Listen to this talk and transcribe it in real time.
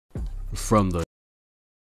from the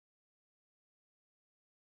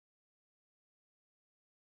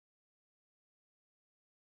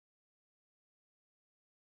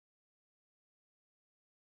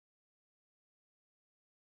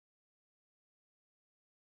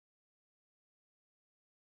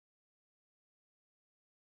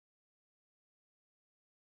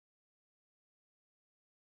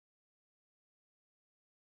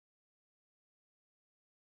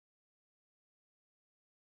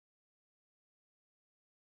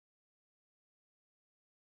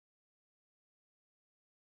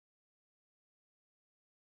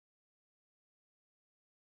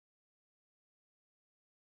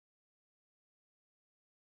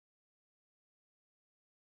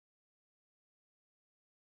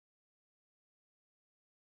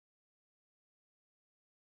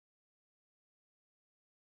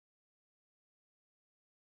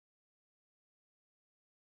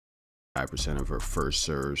percent of her first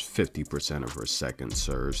serves, 50% of her second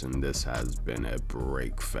serves, and this has been a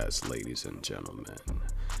break fest, ladies and gentlemen.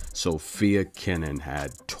 Sofia Kenin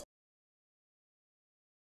had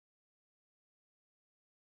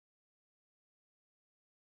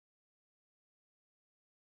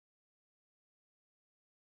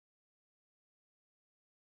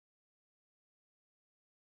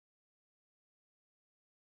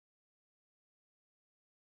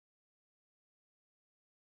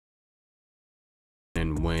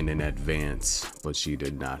and win in advance, but she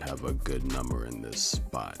did not have a good number in this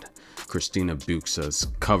spot. Kristyna Bucsa's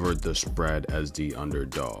covered the spread as the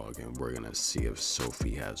underdog, and we're gonna see if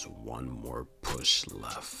Sophie has one more push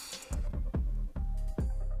left.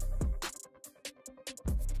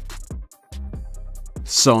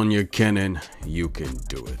 Sonia Kenin, you can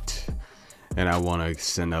do it. And I want to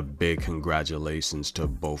send a big congratulations to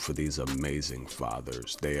both of these amazing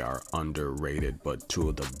fathers. They are underrated, but two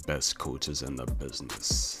of the best coaches in the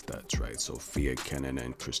business. That's right, Sofia Kenin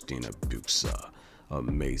and Kristyna Bucsa.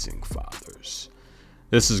 Amazing fathers.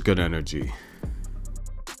 This is good energy.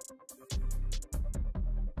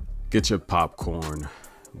 Get your popcorn.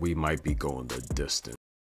 We might be going the distance.